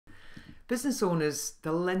Business owners,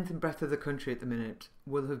 the length and breadth of the country at the minute,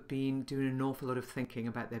 will have been doing an awful lot of thinking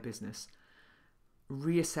about their business,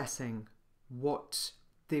 reassessing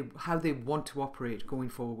how they want to operate going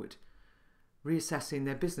forward, reassessing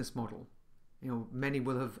their business model. Many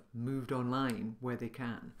will have moved online where they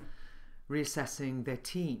can, reassessing their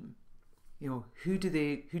team. Who do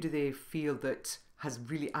they feel that has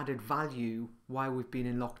really added value while we've been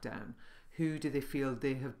in lockdown? Who do they feel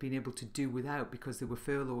they have been able to do without because they were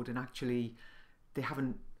furloughed and actually they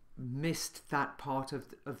haven't missed that part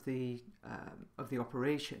of the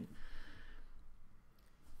operation?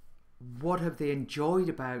 What have they enjoyed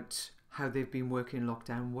about how they've been working in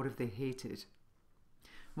lockdown? What have they hated?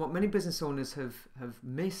 What many business owners have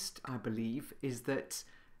missed, I believe, is that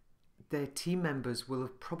their team members will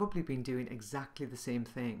have probably been doing exactly the same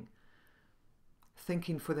thing,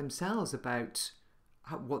 thinking for themselves about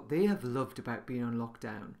what they have loved about being on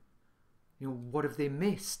lockdown. What have they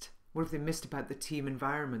missed? What have they missed about the team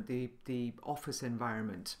environment, the office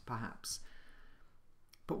environment, perhaps?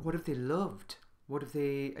 But what have they loved? What have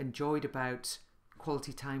they enjoyed about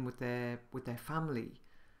quality time with their family,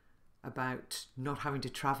 about not having to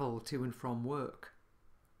travel to and from work?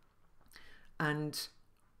 And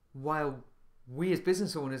while we as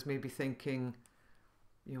business owners may be thinking,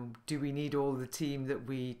 do we need all the team that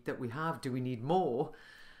we have? Do we need more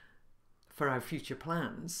for our future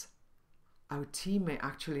plans? Our team may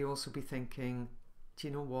actually also be thinking, do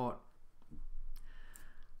you know what?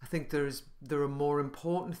 I think there are more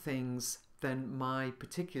important things than my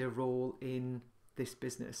particular role in this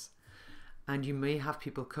business. And you may have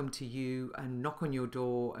people come to you and knock on your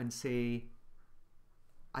door and say,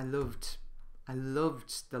 I loved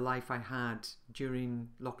the life I had during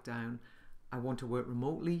lockdown. I want to work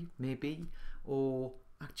remotely, maybe, or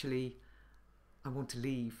actually I want to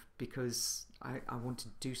leave because I want to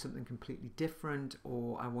do something completely different,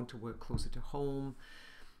 or I want to work closer to home.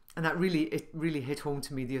 And it really hit home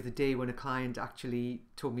to me the other day when a client actually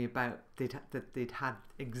told me about that they'd had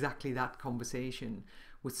exactly that conversation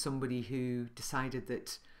with somebody who decided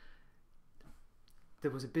that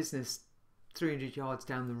there was a business 300 yards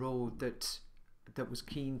down the road that was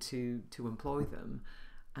keen to employ them,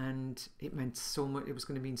 and it meant so much. It was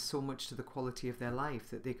going to mean so much to the quality of their life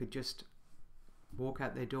that they could just walk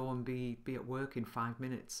out their door and be at work in 5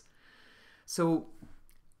 minutes. So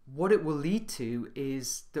what it will lead to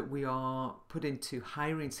is that we are put into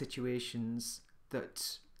hiring situations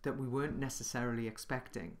that we weren't necessarily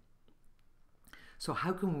expecting. So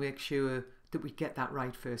how can we make sure that we get that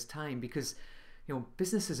right first time? Because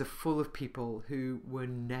businesses are full of people who were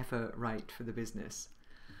never right for the business.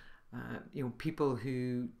 People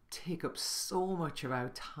who take up so much of our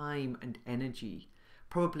time and energy.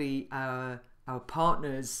 Probably our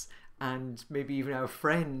partners and maybe even our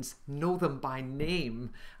friends know them by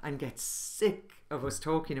name and get sick of us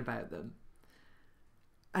talking about them.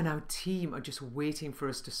 And our team are just waiting for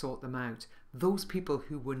us to sort them out. Those people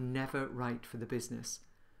who were never right for the business.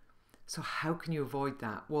 So how can you avoid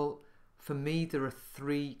that? Well, for me, there are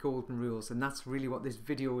 3 golden rules, and that's really what this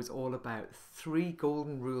video is all about. 3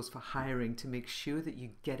 golden rules for hiring to make sure that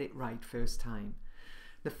you get it right first time.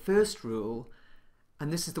 The first rule,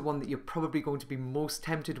 and this is the one that you're probably going to be most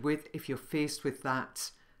tempted with if you're faced with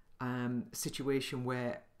that situation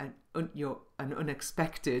where an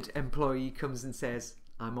unexpected employee comes and says,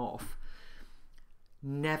 I'm off.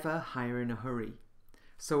 Never hire in a hurry.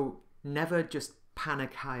 So never just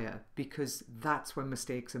panic hire, because that's when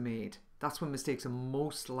mistakes are made. That's when mistakes are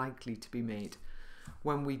most likely to be made.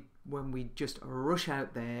 When we just rush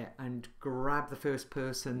out there and grab the first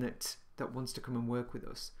person that wants to come and work with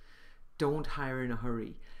us. Don't hire in a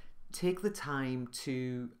hurry. Take the time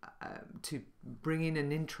to bring in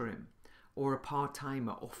an interim or a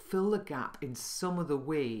part-timer, or fill the gap in some other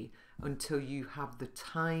way until you have the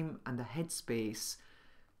time and the headspace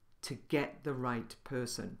to get the right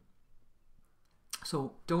person.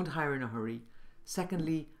 So don't hire in a hurry.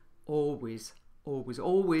 Secondly, always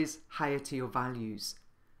hire to your values.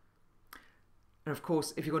 And of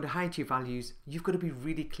course, if you're going to hire to your values, you've got to be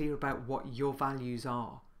really clear about what your values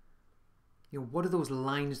are. What are those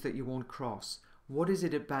lines that you won't cross? What is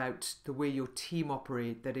it about the way your team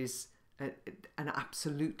operate that is an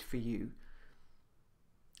absolute for you?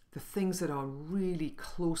 The things that are really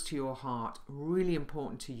close to your heart, really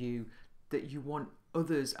important to you, that you want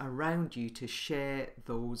others around you to share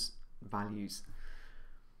those values.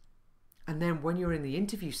 And then when you're in the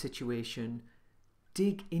interview situation,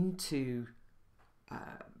 dig into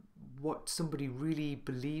what somebody really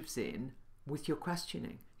believes in with your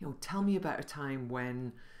questioning. Tell me about a time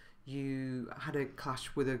when you had a clash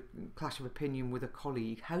of opinion with a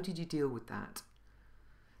colleague. How did you deal with that?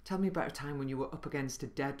 Tell me about a time when you were up against a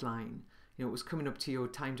deadline. You know, it was coming up to your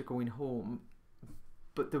time to going home,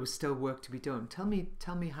 but there was still work to be done. Tell me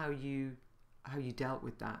how you dealt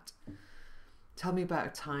with that. Tell me about a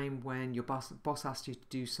time when your boss asked you to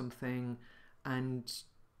do something and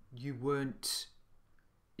you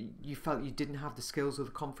felt you didn't have the skills or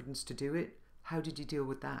the confidence to do it. How did you deal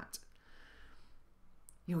with that?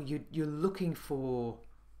 You know, you're looking for,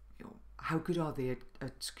 you know, how good are they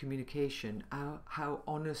at communication? How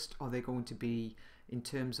honest are they going to be in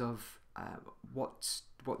terms of what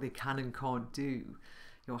they can and can't do?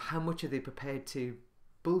 You know, how much are they prepared to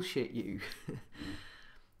bullshit you?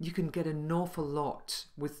 You can get an awful lot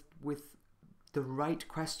with the right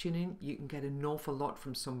questioning. You can get an awful lot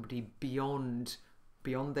from somebody beyond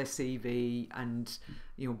their CV and,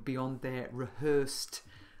 you know, beyond their rehearsed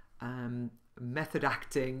method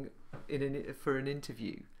acting for an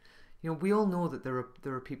interview. You know, we all know that there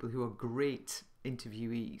are people who are great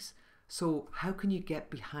interviewees. So how can you get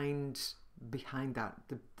behind that,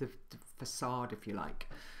 the facade, if you like?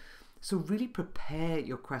 So really prepare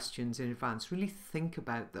your questions in advance. Really think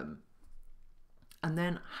about them, and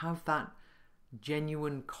then have that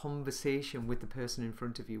genuine conversation with the person in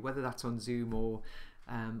front of you, whether that's on Zoom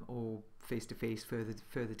or face to face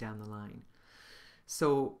further down the line.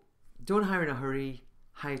 So don't hire in a hurry.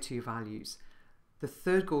 Hire to your values. The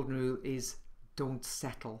third golden rule is don't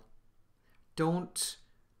settle. Don't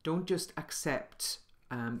just accept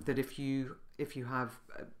that if you have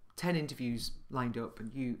 10 interviews lined up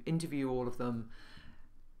and you interview all of them,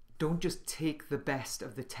 don't just take the best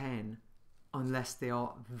of the 10 unless they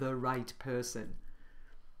are the right person,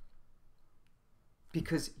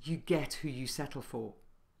 because you get who you settle for.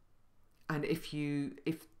 And if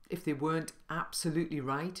they weren't absolutely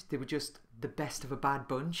right, they were just the best of a bad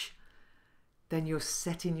bunch, then you're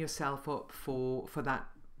setting yourself up for that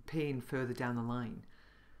pain further down the line.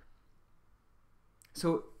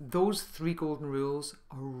 So those 3 golden rules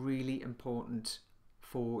are really important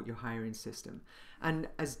for your hiring system. And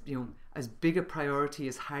as you know, as big a priority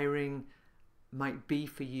as hiring might be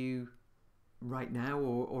for you right now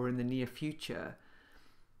or in the near future,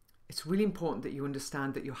 it's really important that you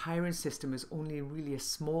understand that your hiring system is only really a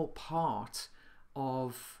small part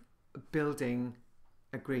of building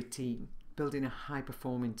a great team, building a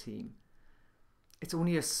high-performing team. It's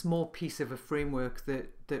only a small piece of a framework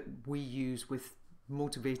that we use with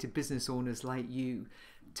motivated business owners like you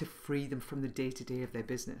to free them from the day-to-day of their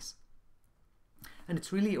business. And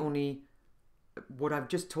it's really only what I've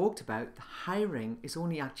just talked about. The hiring is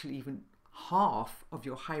only actually even half of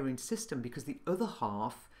your hiring system, because the other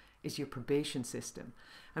half is your probation system.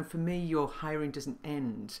 And for me, your hiring doesn't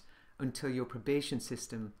end until your probation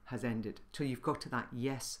system has ended, till you've got to that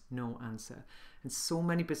yes, no answer. And so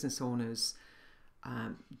many business owners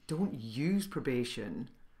don't use probation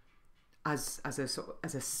as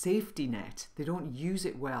a safety net. They don't use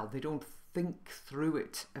it well. They don't think through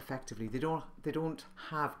it effectively. They don't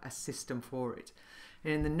have a system for it.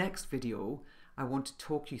 And in the next video, I want to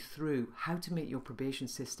talk you through how to make your probation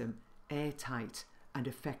system airtight and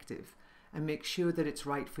effective, and make sure that it's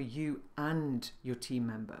right for you and your team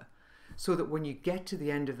member, so that when you get to the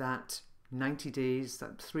end of that 90 days,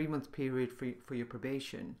 that 3-month period for your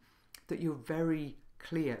probation, that you're very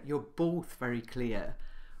clear, you're both very clear,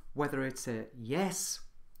 whether it's a yes,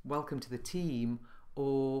 welcome to the team,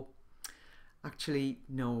 or actually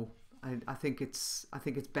no, I think it's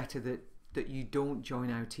better that you don't join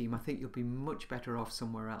our team. I think you'll be much better off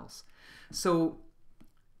somewhere else. So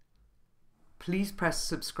please press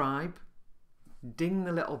subscribe, ding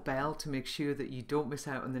the little bell to make sure that you don't miss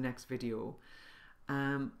out on the next video,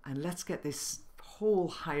 and let's get this whole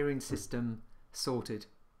hiring system sorted.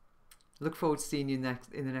 Look forward to seeing you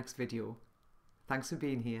in the next video. Thanks for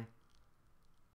being here.